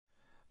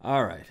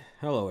All right.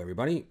 Hello,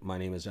 everybody. My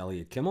name is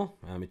Elliot Kimmel.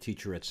 I'm a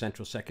teacher at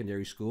Central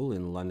Secondary School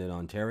in London,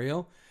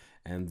 Ontario,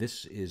 and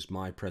this is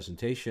my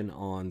presentation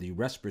on the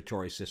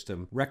respiratory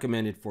system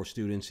recommended for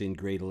students in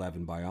grade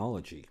 11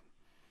 biology.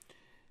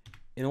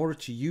 In order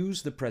to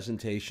use the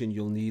presentation,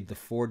 you'll need the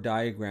 4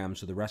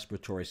 diagrams of the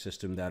respiratory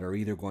system that are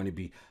either going to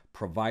be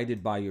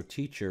provided by your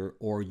teacher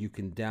or you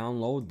can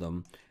download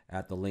them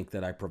at the link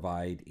that I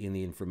provide in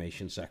the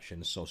information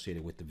section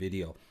associated with the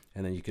video.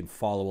 And then you can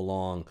follow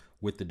along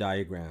with the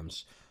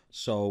diagrams.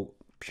 So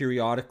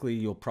periodically,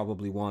 you'll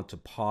probably want to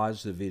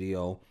pause the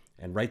video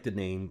and write the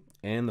name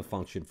and the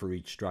function for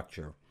each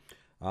structure.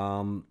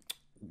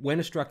 When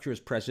a structure is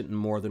present in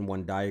more than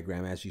one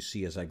diagram, as you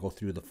see as I go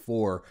through the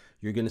 4,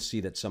 you're going to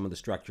see that some of the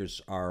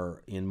structures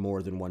are in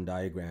more than one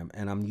diagram.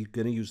 And I'm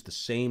going to use the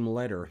same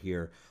letter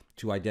here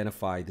to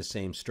identify the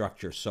same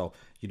structure. So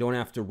you don't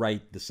have to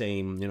write the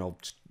same,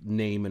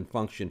 name and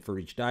function for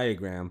each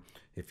diagram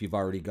if you've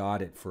already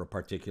got it for a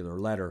particular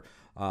letter.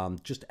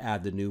 Just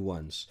add the new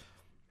ones.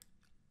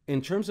 In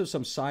terms of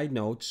some side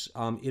notes,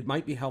 it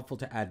might be helpful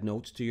to add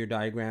notes to your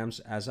diagrams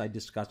as I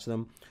discuss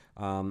them.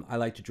 I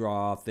like to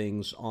draw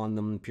things on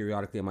them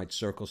periodically. I might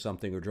circle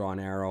something or draw an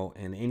arrow,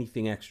 and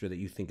anything extra that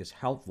you think is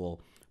helpful,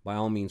 by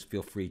all means,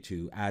 feel free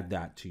to add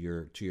that to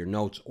your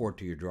notes or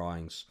to your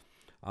drawings.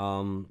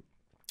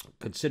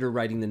 Consider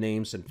writing the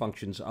names and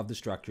functions of the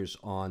structures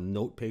on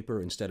note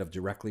paper instead of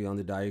directly on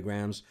the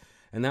diagrams.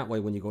 And that way,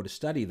 when you go to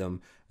study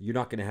them, you're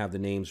not going to have the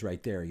names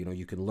right there.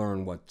 You can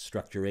learn what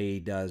structure A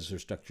does or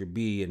structure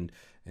B, and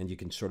you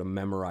can sort of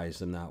memorize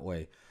them that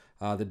way.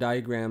 The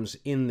diagrams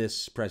in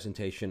this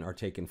presentation are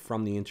taken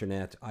from the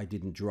internet. I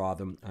didn't draw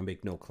them. I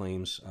make no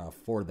claims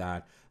for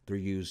that. They're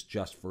used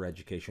just for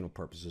educational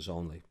purposes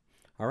only.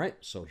 All right,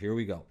 so here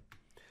we go.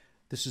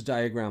 This is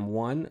diagram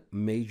 1,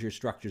 major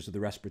structures of the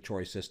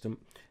respiratory system.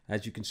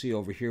 As you can see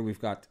over here, we've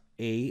got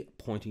A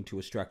pointing to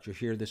a structure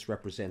here. This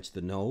represents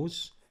the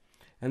nose.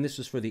 And this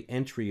is for the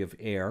entry of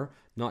air,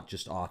 not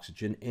just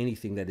oxygen,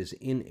 anything that is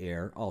in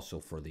air, also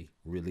for the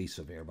release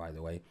of air, by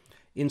the way.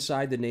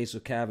 Inside the nasal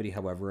cavity,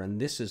 however,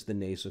 and this is the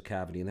nasal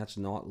cavity, and that's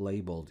not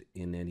labeled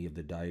in any of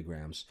the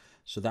diagrams.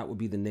 So that would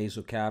be the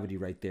nasal cavity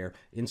right there.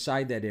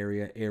 Inside that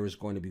area, air is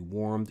going to be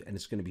warmed, and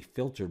it's going to be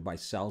filtered by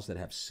cells that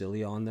have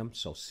cilia on them,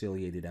 so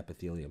ciliated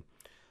epithelium.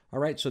 All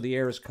right, so the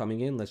air is coming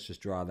in. Let's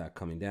just draw that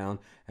coming down.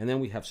 And then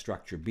we have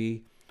structure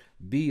B.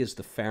 B is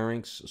the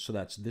pharynx, so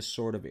that's this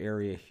sort of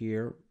area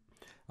here.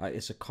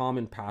 It's a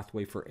common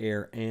pathway for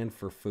air and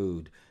for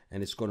food,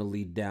 and it's going to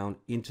lead down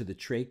into the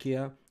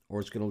trachea, or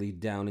it's going to lead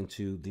down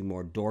into the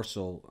more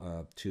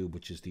dorsal tube,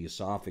 which is the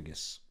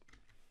esophagus.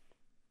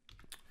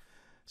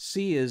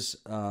 C is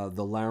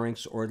the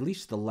larynx, or at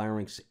least the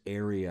larynx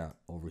area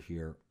over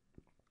here.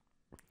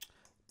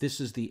 This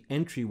is the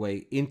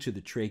entryway into the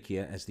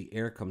trachea. As the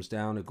air comes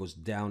down, it goes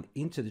down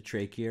into the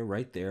trachea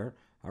right there.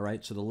 All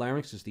right, so the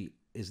larynx is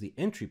the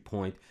entry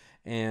point,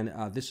 and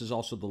this is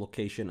also the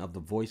location of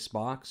the voice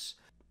box.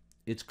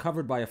 It's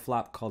covered by a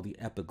flap called the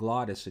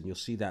epiglottis, and you'll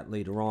see that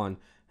later on.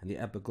 And the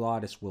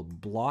epiglottis will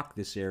block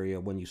this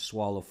area when you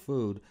swallow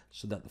food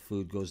so that the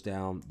food goes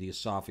down the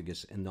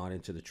esophagus and not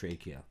into the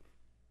trachea.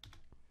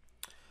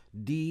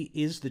 D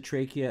is the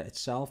trachea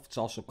itself. It's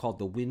also called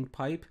the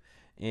windpipe,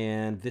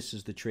 and this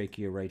is the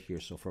trachea right here.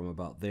 So from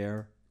about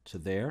there to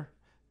there,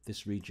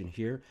 this region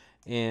here,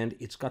 and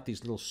it's got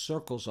these little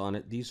circles on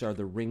it. These are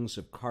the rings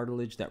of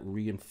cartilage that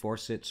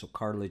reinforce it. So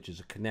cartilage is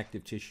a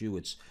connective tissue.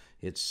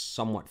 It's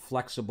somewhat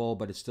flexible,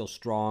 but it's still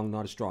strong,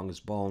 not as strong as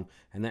bone,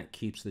 and that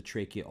keeps the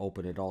trachea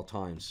open at all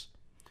times.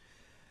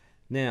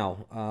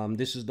 Now,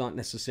 this is not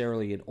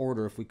necessarily in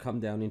order. If we come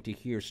down into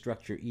here,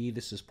 structure E,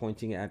 this is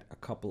pointing at a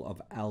couple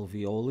of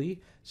alveoli.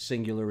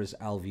 Singular is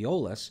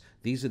alveolus.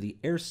 These are the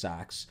air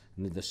sacs,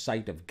 and the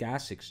site of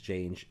gas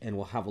exchange, and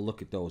we'll have a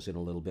look at those in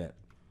a little bit.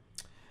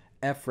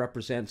 F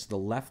represents the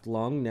left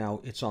lung.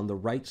 Now, it's on the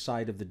right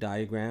side of the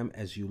diagram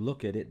as you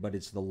look at it, but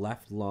it's the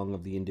left lung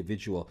of the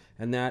individual.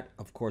 And that,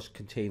 of course,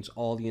 contains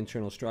all the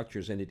internal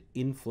structures, and it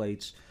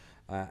inflates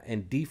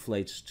and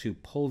deflates to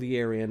pull the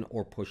air in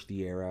or push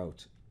the air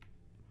out.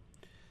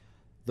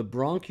 The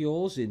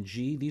bronchioles in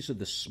G, these are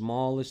the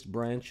smallest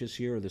branches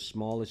here, or the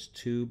smallest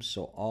tubes.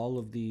 So all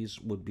of these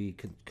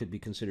could be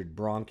considered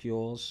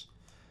bronchioles.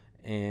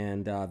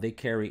 And they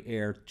carry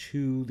air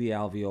to the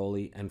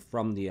alveoli and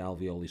from the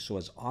alveoli. So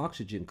as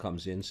oxygen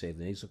comes in, say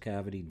the nasal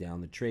cavity,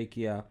 down the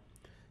trachea,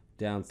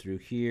 down through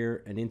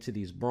here, and into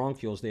these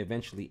bronchioles, they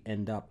eventually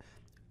end up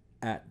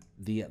at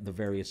the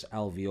various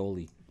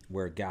alveoli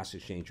where gas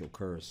exchange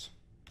occurs.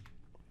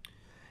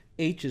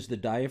 H is the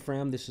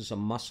diaphragm. This is a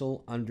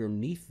muscle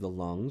underneath the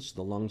lungs.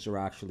 The lungs are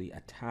actually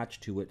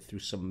attached to it through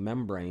some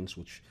membranes,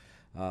 which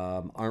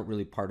aren't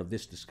really part of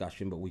this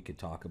discussion, but we could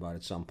talk about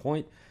at some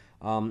point.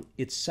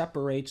 It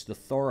separates the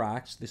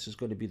thorax. This is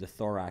going to be the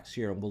thorax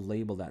here, and we'll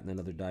label that in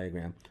another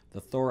diagram.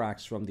 The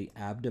thorax from the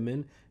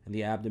abdomen, and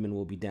the abdomen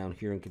will be down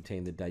here and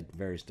contain the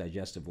various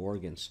digestive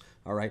organs.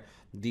 All right.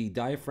 The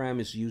diaphragm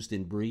is used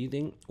in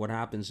breathing. What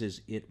happens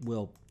is it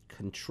will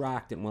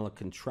contract, and when it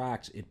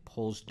contracts, it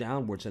pulls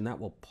downwards, and that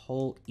will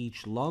pull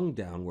each lung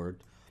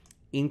downward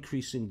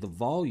increasing the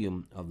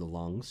volume of the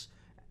lungs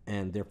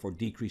and therefore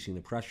decreasing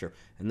the pressure.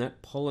 And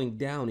that pulling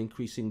down,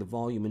 increasing the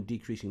volume and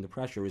decreasing the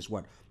pressure is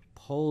what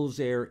pulls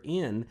air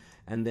in,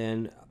 and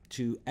then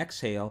to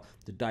exhale,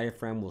 the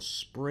diaphragm will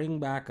spring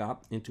back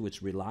up into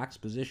its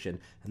relaxed position,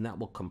 and that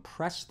will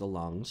compress the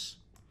lungs.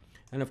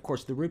 And of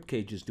course, the rib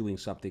cage is doing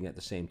something at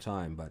the same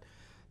time, but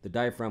the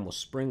diaphragm will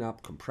spring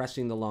up,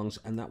 compressing the lungs,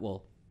 and that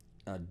will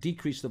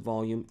decrease the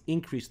volume,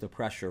 increase the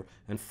pressure,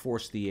 and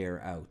force the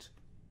air out.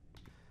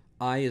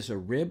 I is a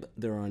rib.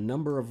 There are a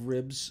number of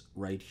ribs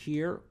right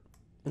here.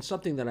 And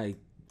something that I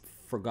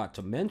forgot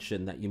to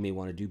mention that you may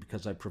want to do,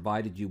 because I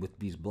provided you with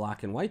these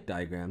black and white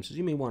diagrams, is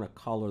you may want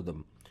to color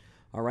them.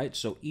 All right,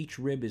 so each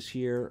rib is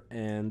here,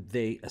 and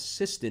they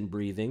assist in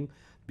breathing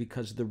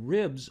because the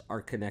ribs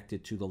are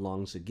connected to the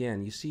lungs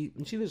again. You see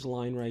this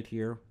line right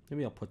here?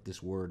 Maybe I'll put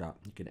this word up.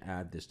 You can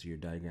add this to your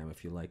diagram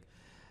if you like.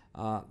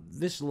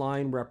 This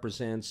line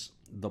represents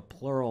the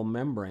pleural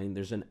membrane.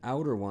 There's an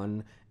outer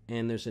one,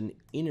 and there's an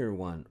inner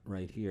one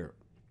right here.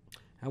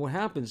 And what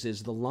happens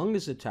is the lung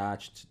is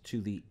attached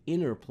to the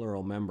inner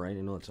pleural membrane.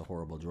 I know it's a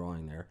horrible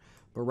drawing there,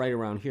 but right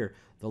around here,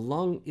 the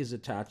lung is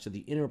attached to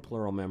the inner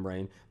pleural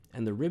membrane,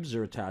 and the ribs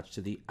are attached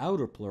to the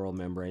outer pleural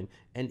membrane,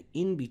 and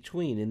in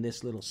between, in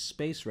this little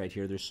space right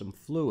here, there's some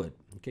fluid.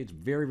 Okay, it's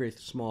very, very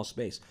small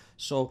space.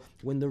 So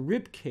when the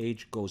rib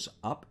cage goes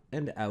up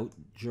and out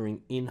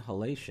during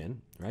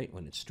inhalation, right,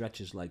 when it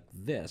stretches like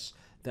this,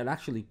 that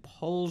actually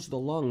pulls the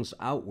lungs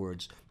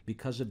outwards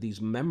because of these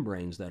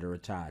membranes that are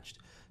attached.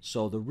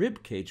 So the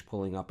rib cage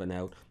pulling up and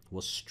out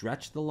will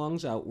stretch the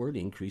lungs outward,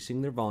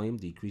 increasing their volume,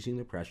 decreasing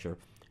the pressure,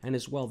 and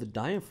as well the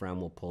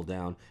diaphragm will pull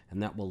down,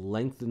 and that will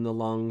lengthen the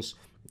lungs,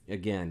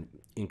 again,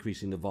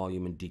 increasing the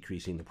volume and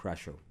decreasing the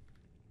pressure.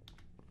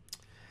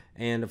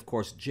 And of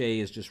course, J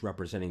is just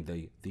representing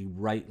the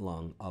right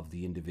lung of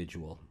the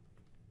individual.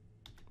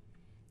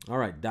 All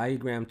right,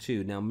 diagram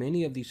 2. Now,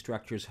 many of these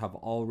structures have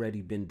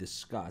already been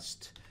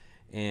discussed,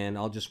 and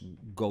I'll just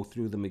go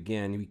through them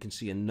again. We can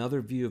see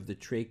another view of the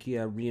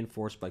trachea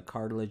reinforced by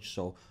cartilage,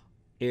 so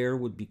air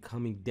would be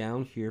coming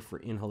down here for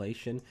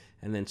inhalation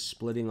and then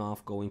splitting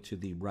off, going to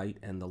the right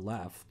and the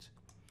left.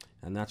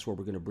 And that's where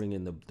we're going to bring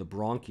in the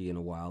bronchi in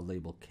a while,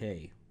 label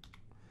K.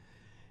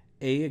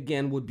 A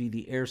again would be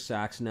the air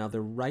sacs. Now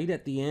they're right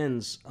at the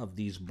ends of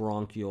these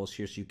bronchioles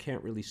here, so you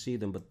can't really see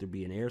them, but there'd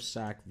be an air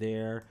sac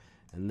there,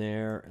 and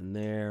there, and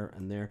there,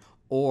 and there,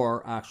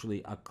 or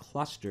actually a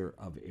cluster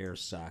of air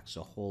sacs,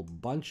 a whole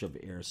bunch of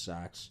air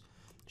sacs,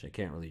 which I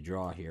can't really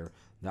draw here.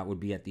 That would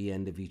be at the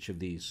end of each of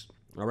these.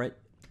 All right.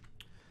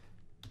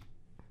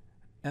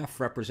 F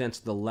represents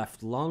the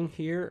left lung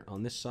here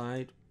on this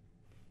side.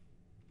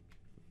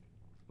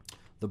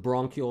 The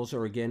bronchioles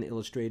are again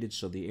illustrated,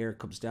 so the air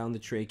comes down the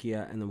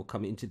trachea and then will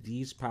come into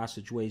these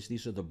passageways.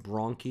 These are the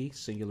bronchi,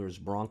 singular is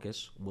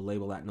bronchus. We'll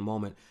label that in a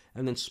moment.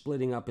 And then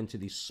splitting up into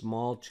these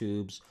small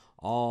tubes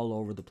all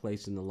over the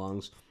place in the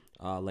lungs,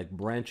 like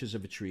branches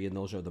of a tree, and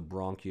those are the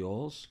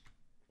bronchioles.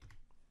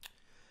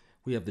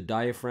 We have the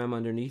diaphragm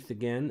underneath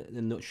again,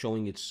 and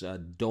showing its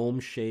dome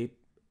shape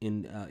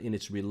in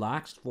its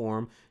relaxed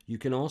form. You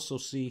can also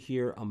see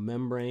here a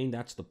membrane.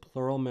 That's the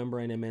pleural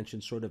membrane I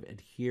mentioned, sort of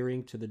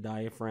adhering to the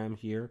diaphragm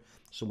here.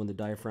 So when the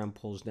diaphragm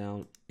pulls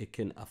down, it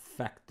can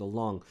affect the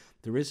lung.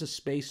 There is a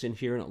space in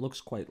here, and it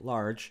looks quite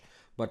large,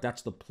 but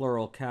that's the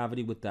pleural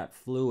cavity with that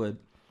fluid,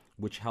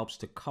 which helps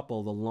to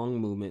couple the lung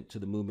movement to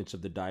the movements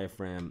of the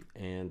diaphragm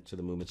and to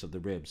the movements of the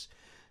ribs.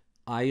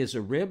 I is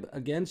a rib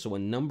again, so a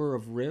number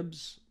of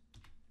ribs.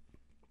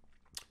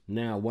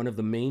 Now, one of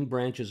the main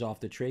branches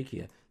off the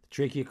trachea.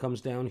 Trachea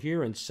comes down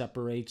here and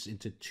separates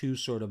into two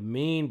sort of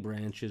main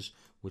branches,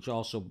 which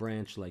also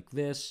branch like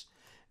this,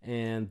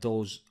 and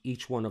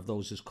each one of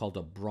those is called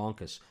a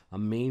bronchus. A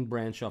main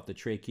branch off the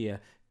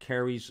trachea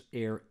carries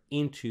air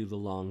into the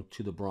lung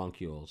to the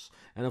bronchioles,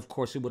 and of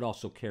course it would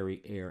also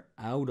carry air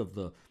out of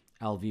the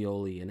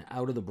alveoli and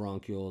out of the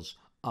bronchioles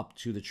up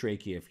to the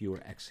trachea if you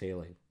were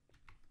exhaling.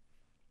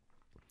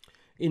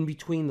 In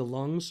between the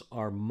lungs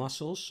are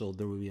muscles, so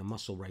there would be a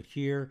muscle right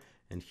here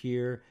and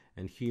here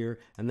and here,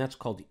 and that's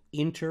called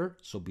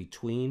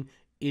between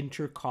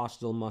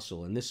intercostal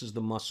muscle, and this is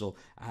the muscle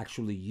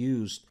actually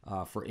used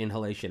for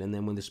inhalation, and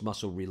then when this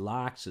muscle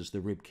relaxes,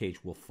 the rib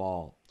cage will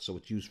fall, so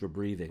it's used for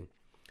breathing.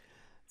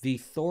 The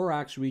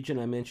thorax region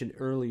I mentioned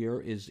earlier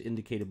is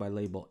indicated by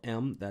label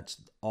M.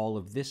 That's all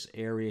of this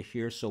area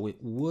here, so it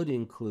would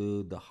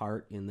include the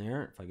heart in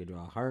there, if I could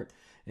draw a heart,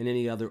 and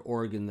any other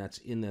organ that's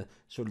in the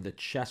sort of the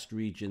chest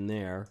region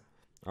there.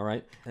 All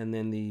right, and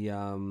then the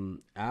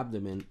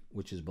abdomen,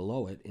 which is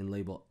below it in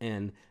label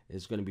N,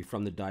 is going to be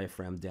from the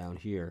diaphragm down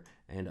here,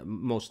 and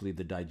mostly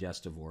the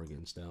digestive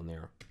organs down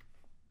there.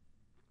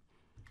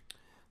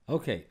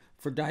 Okay,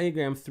 for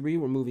diagram 3,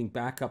 we're moving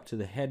back up to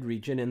the head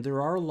region, and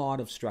there are a lot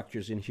of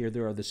structures in here.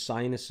 There are the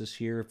sinuses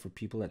here for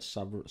people that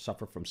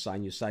suffer from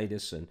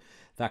sinusitis and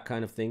that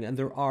kind of thing, and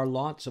there are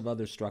lots of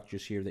other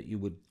structures here that you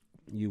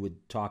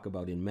would talk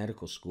about in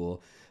medical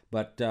school.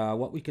 But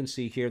what we can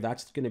see here,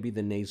 that's going to be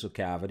the nasal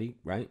cavity,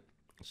 right?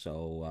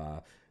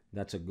 So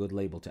that's a good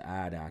label to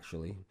add,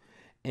 actually.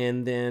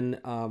 And then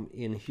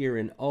in here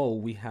in O,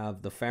 we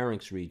have the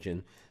pharynx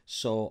region.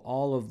 So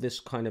all of this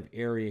kind of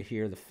area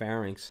here, the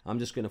pharynx, I'm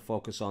just going to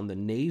focus on the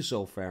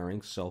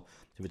nasopharynx. So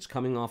if it's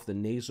coming off the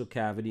nasal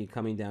cavity,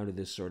 coming down to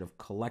this sort of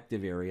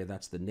collective area,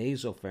 that's the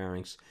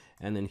nasopharynx.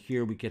 And then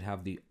here we could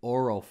have the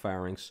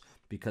oropharynx,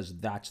 because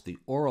that's the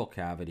oral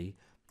cavity.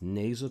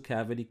 Nasal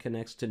cavity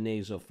connects to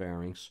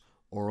nasopharynx.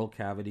 Oral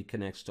cavity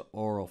connects to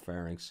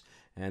oropharynx.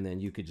 And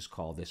then you could just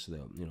call this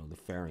the, the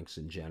pharynx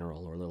in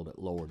general, or a little bit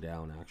lower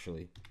down,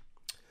 actually.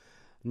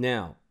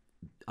 Now,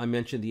 I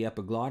mentioned the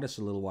epiglottis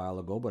a little while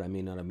ago, but I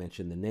may not have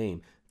mentioned the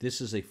name.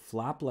 This is a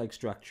flap-like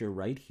structure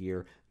right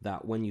here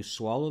that when you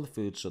swallow the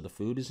food, so the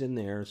food is in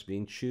there, it's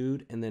being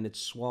chewed, and then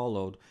it's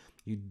swallowed,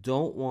 you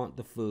don't want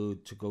the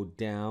food to go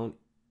down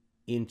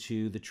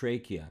into the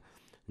trachea.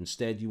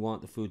 Instead, you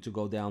want the food to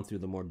go down through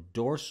the more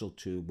dorsal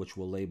tube, which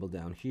we'll label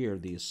down here,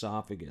 the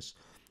esophagus.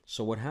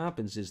 So what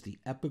happens is the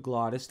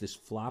epiglottis, this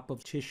flap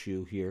of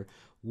tissue here,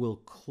 will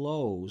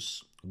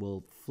close,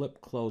 will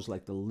flip close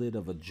like the lid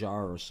of a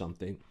jar or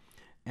something,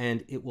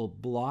 and it will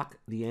block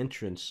the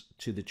entrance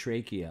to the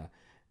trachea.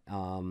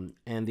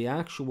 And the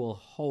actual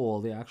hole,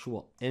 the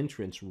actual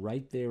entrance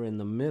right there in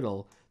the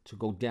middle to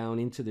go down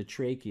into the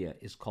trachea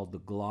is called the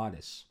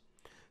glottis.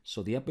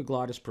 So the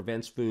epiglottis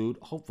prevents food,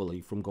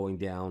 hopefully, from going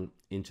down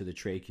into the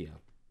trachea.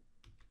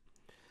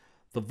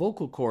 The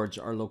vocal cords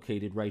are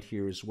located right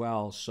here as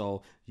well.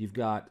 So you've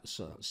got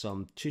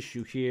some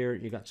tissue here,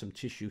 you got some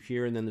tissue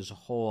here, and then there's a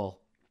hole.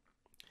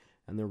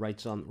 And they're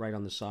right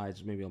on the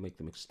sides. Maybe I'll make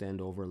them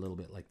extend over a little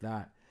bit like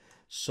that.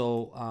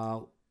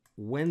 So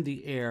when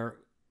the air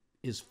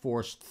is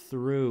forced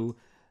through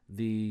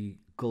the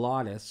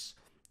glottis,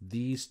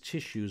 these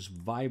tissues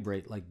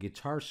vibrate like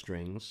guitar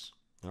strings,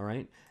 all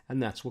right?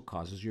 And that's what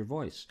causes your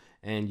voice.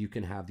 And you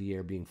can have the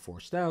air being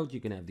forced out, you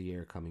can have the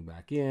air coming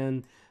back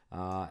in,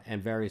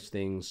 and various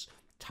things.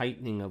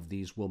 Tightening of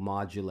these will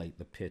modulate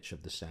the pitch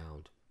of the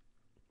sound.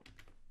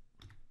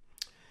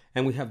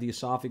 And we have the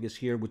esophagus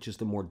here, which is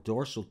the more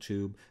dorsal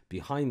tube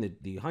behind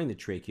the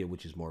trachea,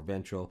 which is more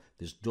ventral.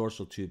 This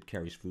dorsal tube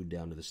carries food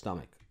down to the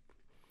stomach.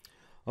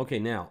 Okay,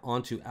 now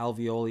on to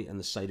alveoli and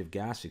the site of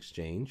gas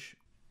exchange.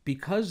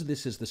 Because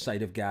this is the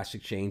site of gas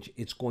exchange,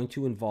 it's going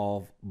to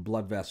involve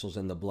blood vessels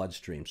and the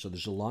bloodstream. So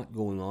there's a lot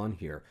going on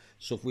here.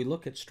 So if we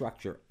look at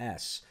structure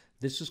S,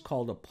 this is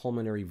called a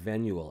pulmonary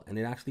venule, and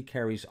it actually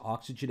carries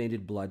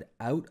oxygenated blood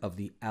out of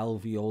the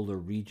alveolar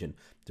region,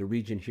 the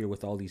region here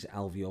with all these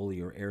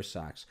alveoli or air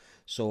sacs.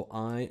 So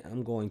I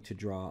am going to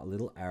draw a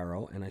little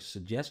arrow, and I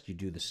suggest you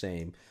do the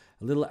same,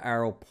 a little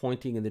arrow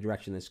pointing in the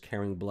direction that's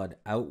carrying blood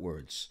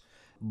outwards.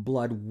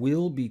 Blood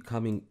will be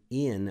coming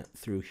in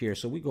through here,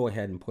 so we go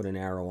ahead and put an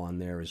arrow on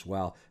there as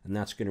well, and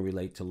that's going to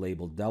relate to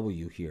label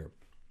W here.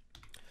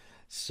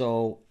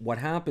 So what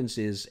happens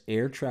is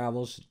air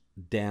travels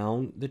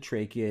down the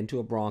trachea into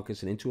a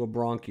bronchus and into a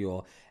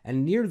bronchiole,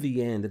 and near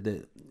the end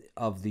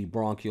of the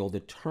bronchiole, the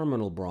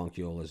terminal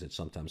bronchiole as it's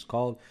sometimes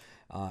called,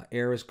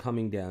 air is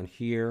coming down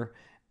here,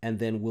 and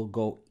then we'll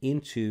go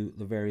into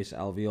the various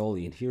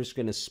alveoli, and here's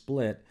going to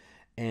split,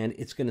 and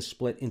it's going to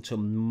split into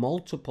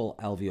multiple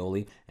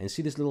alveoli. And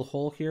see this little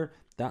hole here?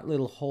 That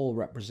little hole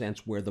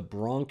represents where the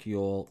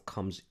bronchiole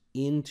comes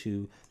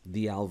into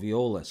the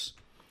alveolus.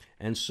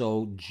 And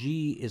so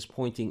G is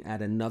pointing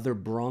at another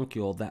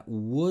bronchiole that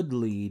would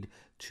lead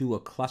to a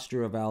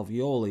cluster of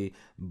alveoli,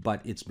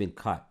 but it's been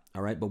cut.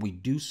 All right, but we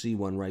do see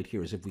one right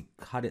here. As if we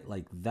cut it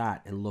like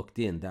that and looked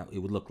in, that it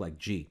would look like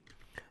G.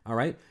 All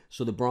right,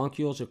 so the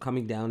bronchioles are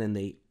coming down and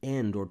they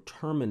end or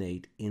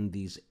terminate in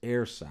these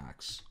air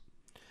sacs.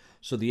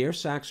 So the air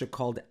sacs are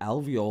called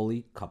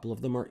alveoli. A couple of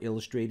them are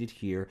illustrated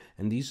here,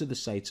 and these are the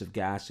sites of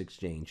gas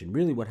exchange. And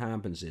really what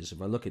happens is,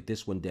 if I look at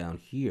this one down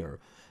here,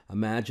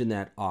 imagine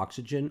that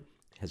oxygen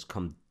has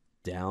come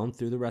down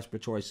through the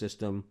respiratory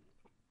system,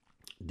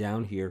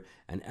 down here,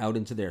 and out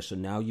into there. So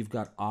now you've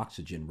got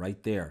oxygen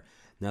right there.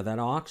 Now that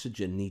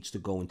oxygen needs to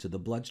go into the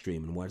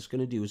bloodstream, and what it's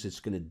going to do is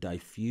it's going to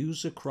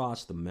diffuse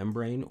across the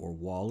membrane or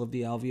wall of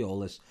the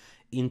alveolus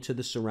into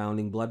the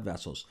surrounding blood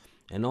vessels.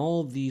 And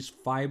all of these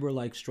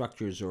fiber-like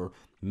structures or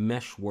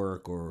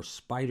meshwork or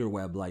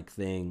spiderweb-like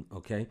thing,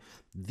 okay,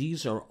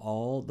 these are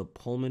all the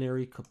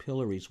pulmonary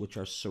capillaries which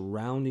are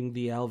surrounding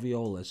the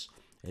alveolus,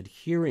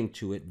 adhering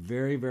to it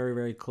very, very,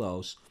 very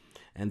close.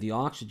 And the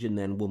oxygen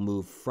then will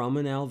move from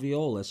an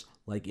alveolus,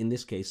 like in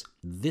this case,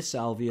 this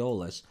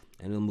alveolus,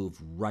 and it'll move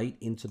right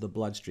into the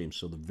bloodstream.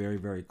 So they're very,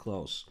 very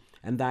close.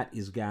 And that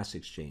is gas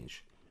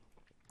exchange.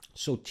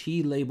 So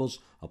T labels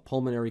a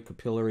pulmonary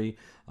capillary.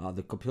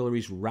 The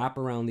capillaries wrap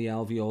around the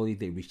alveoli.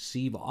 They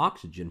receive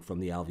oxygen from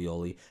the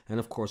alveoli. And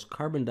of course,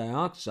 carbon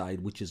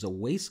dioxide, which is a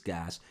waste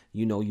gas,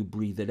 you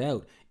breathe it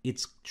out.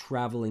 It's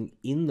traveling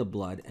in the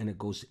blood and it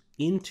goes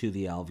into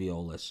the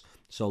alveolus.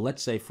 So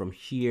let's say from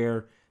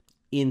here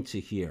into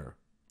here,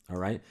 all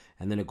right?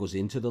 And then it goes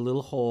into the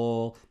little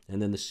hole,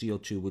 and then the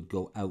CO2 would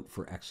go out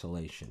for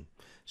exhalation.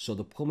 So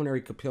the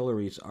pulmonary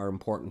capillaries are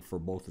important for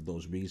both of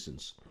those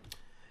reasons.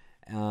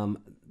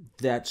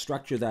 That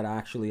structure that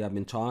actually I've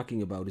been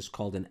talking about is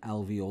called an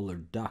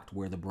alveolar duct,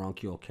 where the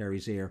bronchiole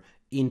carries air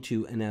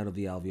into and out of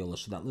the alveolus.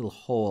 So that little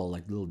hole,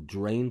 like little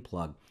drain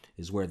plug,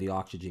 is where the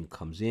oxygen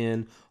comes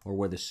in or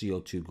where the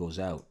CO2 goes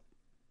out.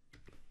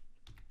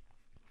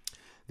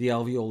 The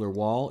alveolar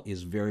wall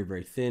is very,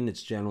 very thin.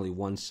 It's generally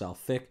 1 cell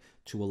thick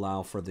to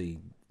allow for the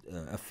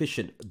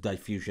efficient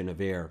diffusion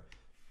of air.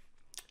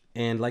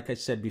 And like I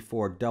said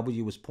before,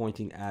 W is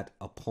pointing at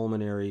a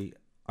pulmonary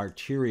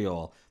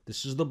arteriole.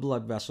 This is the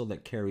blood vessel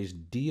that carries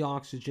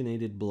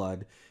deoxygenated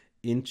blood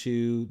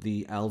into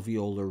the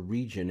alveolar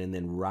region and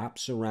then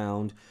wraps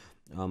around,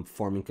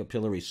 forming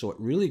capillaries. So it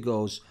really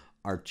goes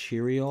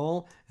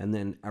arteriole, and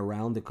then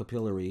around the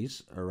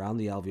capillaries, around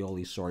the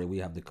alveoli, sorry, we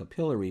have the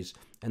capillaries,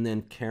 and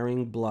then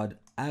carrying blood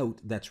out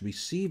that's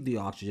received the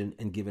oxygen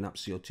and given up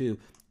CO2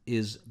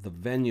 is the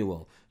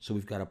venule. So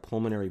we've got a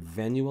pulmonary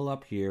venule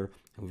up here,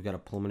 and we've got a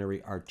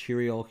pulmonary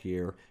arteriole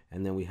here,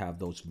 and then we have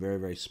those very,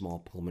 very small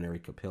pulmonary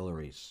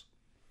capillaries.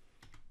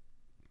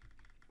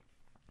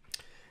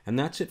 And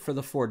that's it for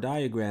the 4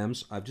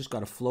 diagrams. I've just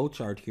got a flow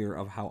chart here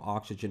of how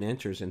oxygen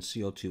enters and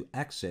CO2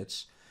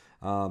 exits.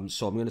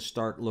 So I'm going to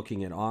start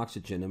looking at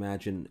oxygen.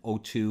 Imagine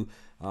O2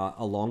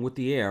 along with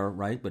the air,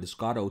 right? But it's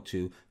got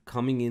O2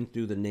 coming in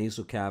through the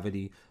nasal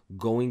cavity,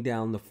 going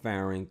down the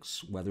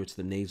pharynx, whether it's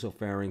the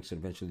nasopharynx and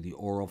eventually the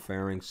oral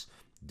pharynx,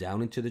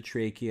 down into the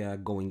trachea,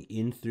 going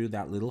in through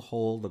that little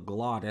hole, the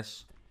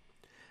glottis.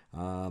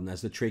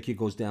 As the trachea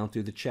goes down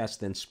through the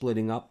chest, then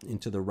splitting up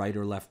into the right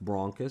or left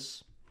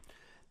bronchus.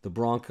 The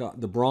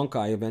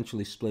bronchi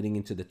eventually splitting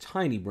into the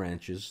tiny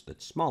branches, the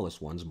smallest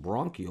ones,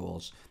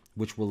 bronchioles,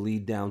 which will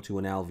lead down to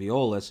an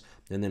alveolus,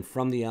 and then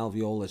from the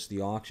alveolus,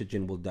 the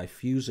oxygen will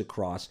diffuse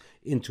across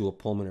into a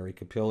pulmonary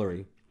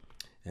capillary,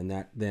 and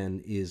that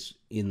then is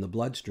in the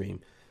bloodstream.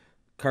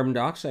 Carbon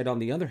dioxide, on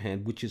the other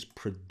hand, which is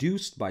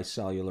produced by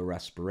cellular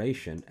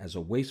respiration as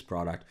a waste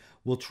product,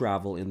 will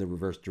travel in the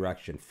reverse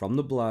direction from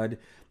the blood,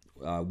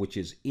 which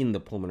is in the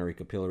pulmonary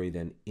capillary,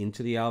 then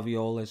into the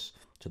alveolus,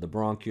 to the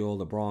bronchiole,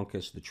 the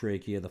bronchus, the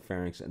trachea, the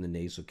pharynx, and the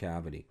nasal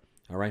cavity.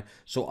 All right,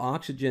 so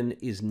oxygen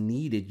is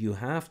needed. You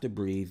have to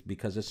breathe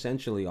because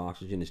essentially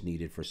oxygen is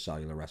needed for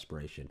cellular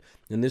respiration.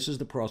 And this is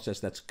the process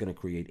that's going to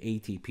create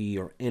ATP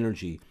or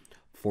energy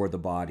for the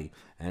body.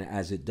 And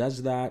as it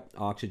does that,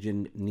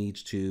 oxygen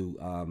needs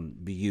to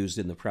be used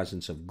in the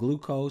presence of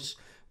glucose,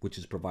 which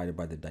is provided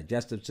by the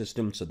digestive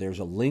system. So there's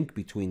a link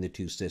between the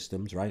two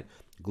systems, right?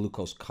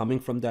 Glucose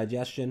coming from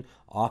digestion,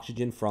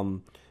 oxygen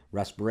from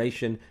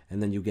respiration,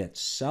 and then you get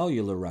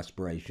cellular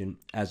respiration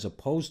as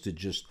opposed to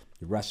just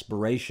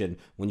respiration.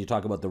 When you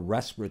talk about the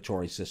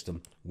respiratory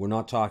system, we're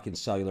not talking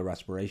cellular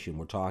respiration.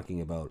 We're talking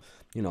about,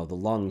 the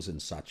lungs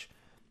and such.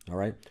 All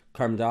right.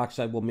 Carbon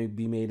dioxide will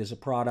be made as a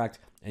product,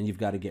 and you've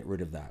got to get rid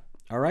of that.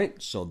 All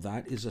right. So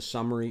that is a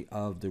summary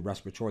of the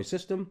respiratory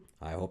system.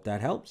 I hope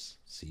that helps.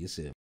 See you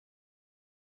soon.